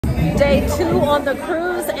Day 2 on the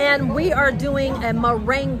cruise, and we are doing a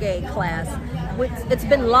merengue class. It's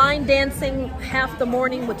been line dancing half the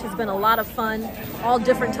morning, which has been a lot of fun, all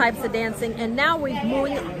different types of dancing, and now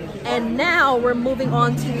we're moving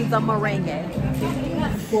on to the merengue.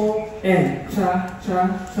 4 and cha cha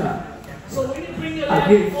cha. So when you bring your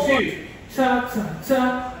leg forward, cha cha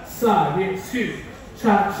cha, side two,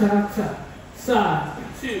 cha cha cha, side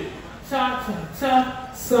two, cha cha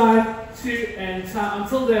cha, side two, and cha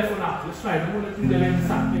until there for now. Let's try it. I'm going to do the left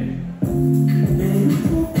side.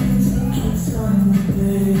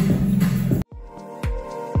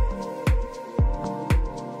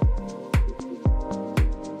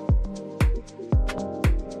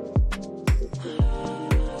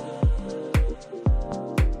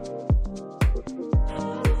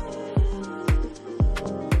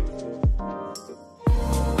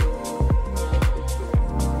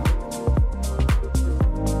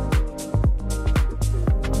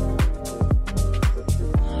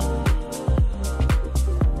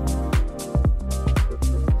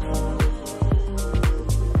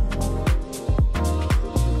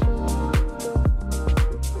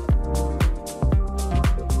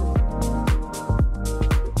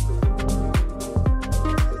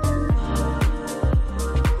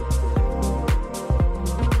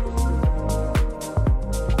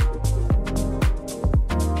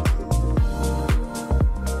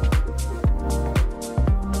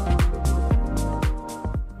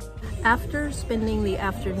 After spending the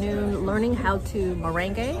afternoon learning how to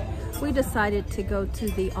merengue, we decided to go to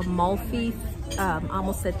the Amalfi, I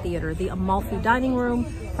almost said theater, the Amalfi dining room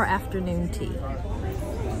for afternoon tea.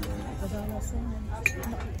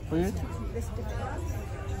 There's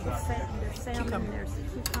Cucumber. There's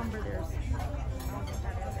cucumber, there's...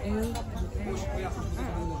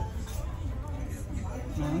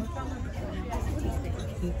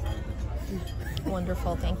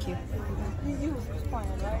 Wonderful, thank you.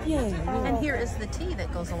 Yeah. And here is the tea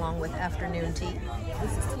that goes along with afternoon tea.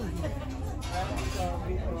 This is tea.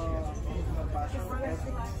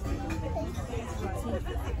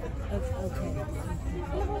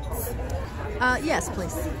 Okay. Yes,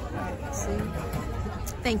 please.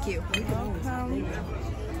 Thank you.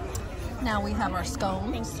 Now we have our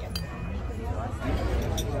scones.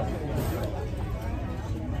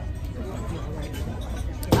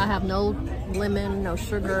 I have no lemon, no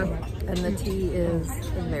sugar, and the tea is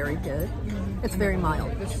very good. It's very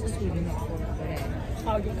mild.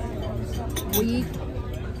 We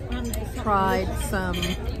tried some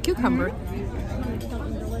cucumber.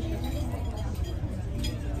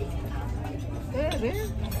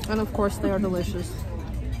 And of course they are delicious.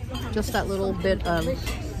 Just that little bit of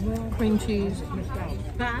cream cheese,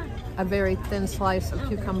 a very thin slice of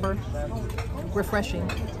cucumber, refreshing.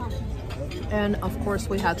 And of course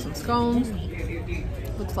we had some scones.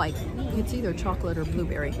 Looks like it's either chocolate or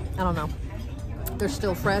blueberry. I don't know. They're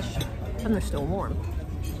still fresh and they're still warm.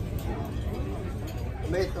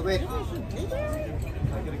 Wait. Wait,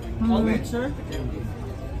 sir.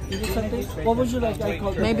 Is it something? What would you like?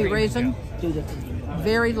 Maybe raisin.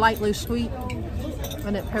 Very lightly sweet,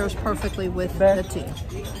 and it pairs perfectly with the tea.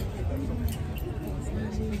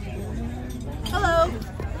 Hello.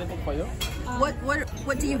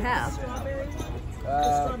 What do you have?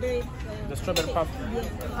 The strawberry puff.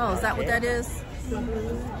 Oh, is that what that is? Strawberry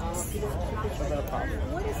puff.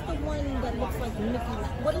 What is the one that looks like Mickey?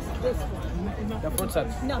 What is this one? The fruit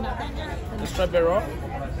set. No, not that one. The strawberry roll.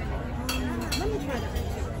 Let me try that.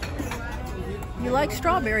 You like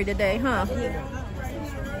strawberry today, huh?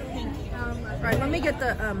 Right, let me get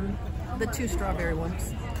the 2 strawberry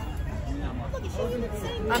ones.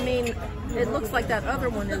 I mean, it looks like that other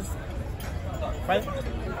one is... Right?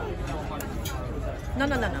 No.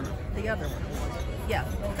 The other one. Yeah,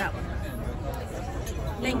 that one.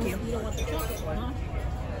 Thank you.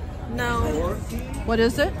 No. What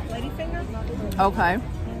is it? Ladyfinger? Okay.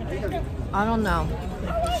 I don't know.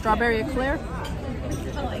 Strawberry eclair?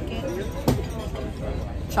 I like it.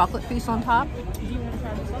 Chocolate piece on top? Do you want to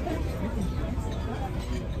try this other?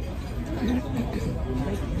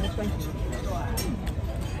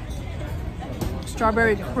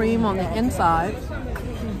 Strawberry cream on the inside.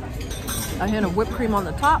 A hint of whipped cream on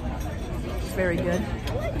the top. It's very good.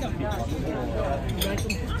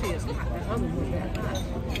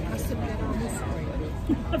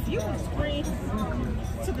 If you would scream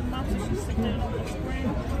to the mouth, you sit down on the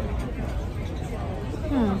screen.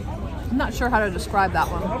 I'm not sure how to describe that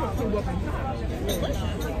one.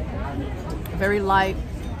 Very light,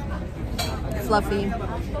 fluffy,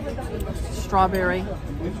 strawberry.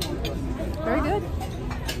 Very good.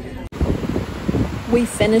 We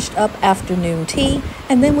finished up afternoon tea,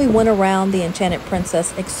 and then we went around the Enchanted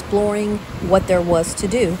Princess exploring what there was to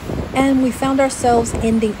do. And we found ourselves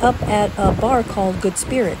ending up at a bar called Good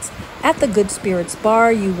Spirits. At the Good Spirits bar,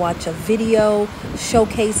 you watch a video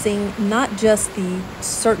showcasing not just the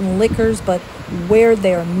certain liquors, but where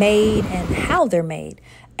they're made and how they're made.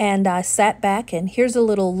 And I sat back, and here's a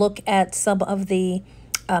little look at some of the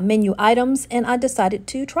menu items, and I decided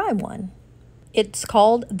to try one. It's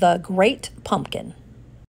called the Great Pumpkin.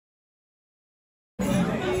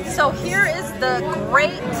 So here is the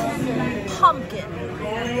Great Pumpkin.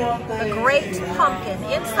 The Great Pumpkin.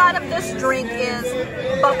 Inside of this drink is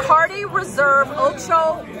Bacardi Reserve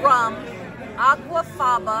Ocho Rum, Agua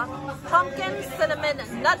Faba, pumpkin, cinnamon,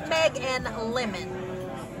 nutmeg, and lemon.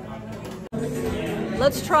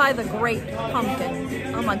 Let's try the Great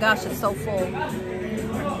Pumpkin. Oh my gosh, it's so full.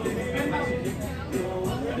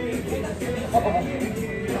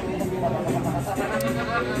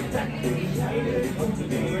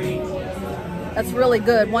 That's really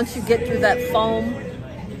good. Once you get through that foam,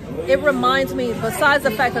 it reminds me, besides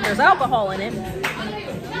the fact that there's alcohol in it,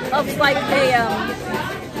 of like a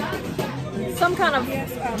some kind of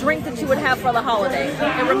drink that you would have for the holidays.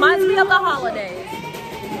 It reminds me of the holidays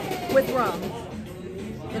with rum.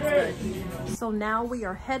 It's good. So now we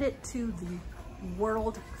are headed to the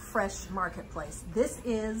World Fresh Marketplace. This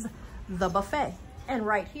is the buffet. And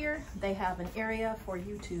right here, they have an area for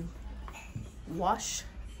you to wash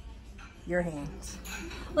your hands.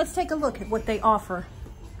 Let's take a look at what they offer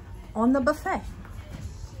on the buffet.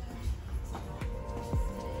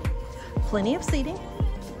 Plenty of seating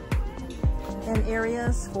and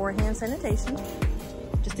areas for hand sanitation,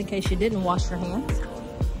 just in case you didn't wash your hands.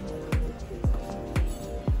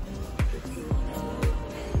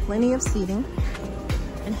 Plenty of seating.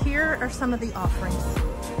 And here are some of the offerings.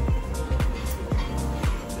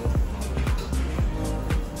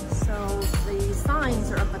 So the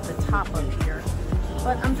signs are up at the top of here,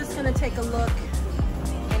 but I'm just gonna take a look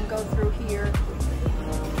and go through here.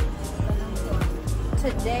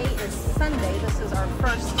 Today is Sunday. This is our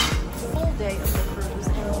first full day of the cruise.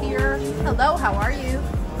 And here, hello, how are you?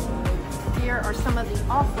 Here are some of the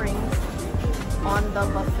offerings on the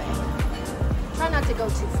buffet. Try not to go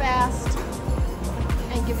too fast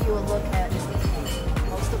and give you a look at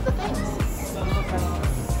most of the things.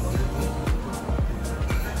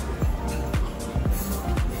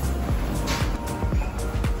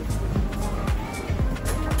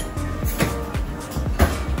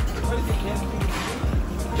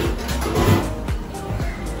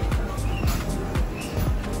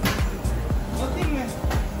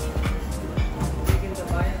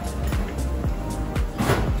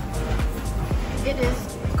 It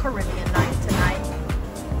is Caribbean night tonight.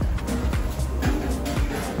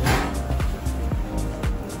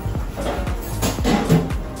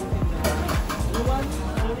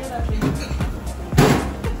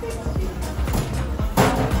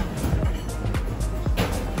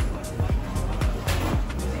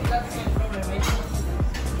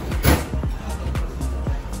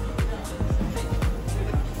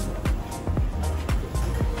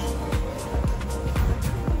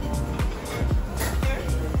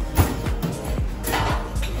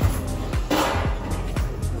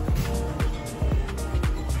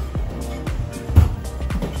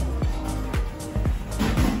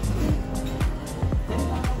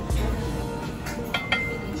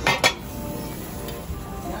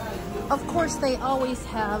 Of course, they always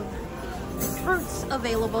have fruits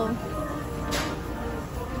available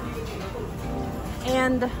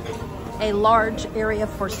and a large area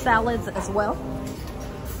for salads as well.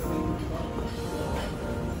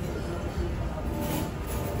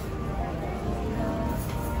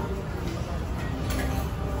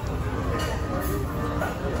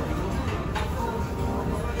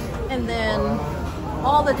 And then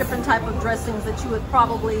all the different type of dressings that you would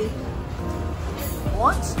probably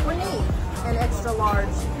want or need in extra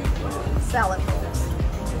large salad bowls.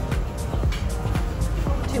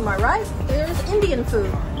 To my right, there's Indian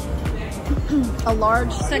food. A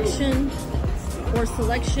large section or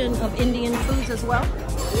selection of Indian foods as well.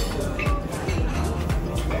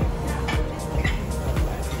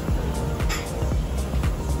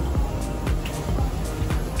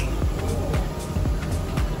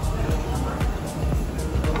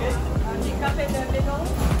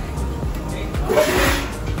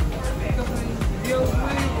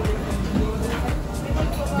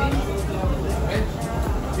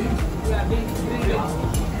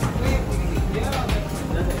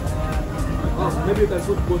 Maybe you can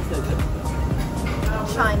put both sides.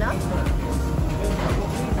 China.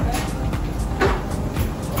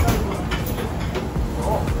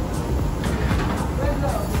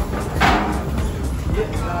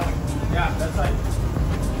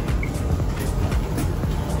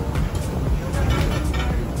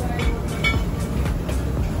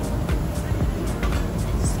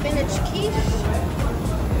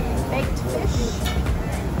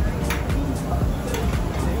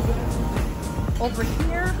 Over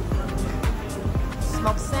here,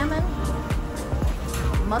 smoked salmon,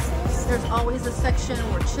 mussels. There's always a section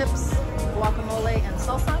where chips, guacamole, and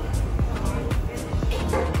salsa.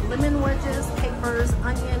 Lemon wedges, capers,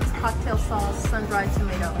 onions, cocktail sauce, sun-dried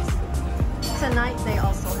tomatoes. Tonight they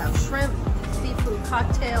also have shrimp, seafood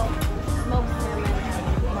cocktail, smoked salmon,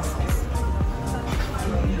 and mussels.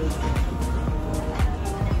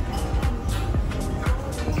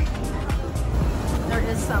 There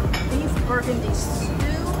is some beef burgundy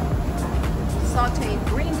stew, sauteed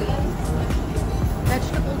green beans,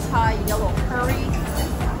 vegetable Thai yellow curry,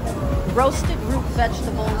 roasted root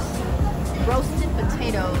vegetables, roasted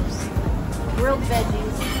potatoes, grilled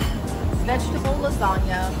veggies, vegetable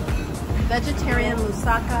lasagna, vegetarian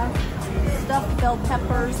moussaka, stuffed bell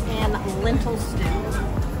peppers, and lentil stew.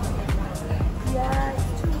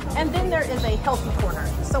 And then there is a healthy corner.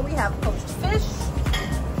 So we have poached fish,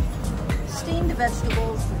 steamed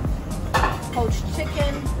vegetables, poached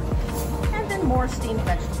chicken, and then more steamed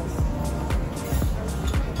vegetables.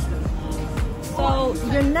 So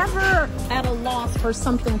you're never at a loss for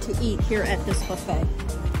something to eat here at this buffet.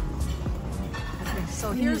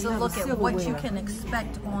 So here's a look at what you can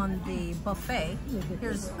expect on the buffet.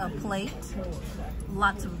 Here's a plate,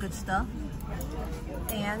 lots of good stuff.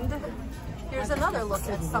 And here's another look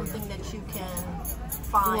at something that you can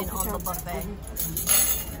find on the buffet.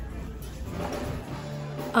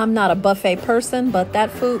 I'm not a buffet person, but that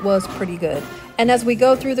food was pretty good. And as we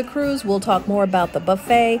go through the cruise, we'll talk more about the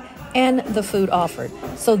buffet and the food offered.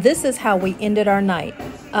 So this is how we ended our night,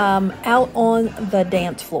 out on the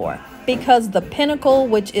dance floor. Because the Pinnacle,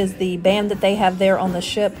 which is the band that they have there on the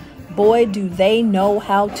ship, boy, do they know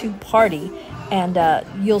how to party. And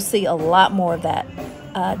you'll see a lot more of that.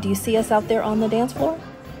 Do you see us out there on the dance floor?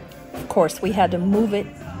 Of course, we had to move it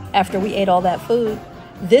after we ate all that food.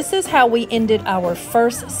 This is how we ended our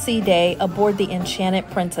first sea day aboard the Enchanted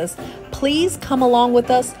Princess. Please come along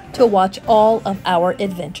with us to watch all of our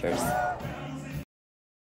adventures.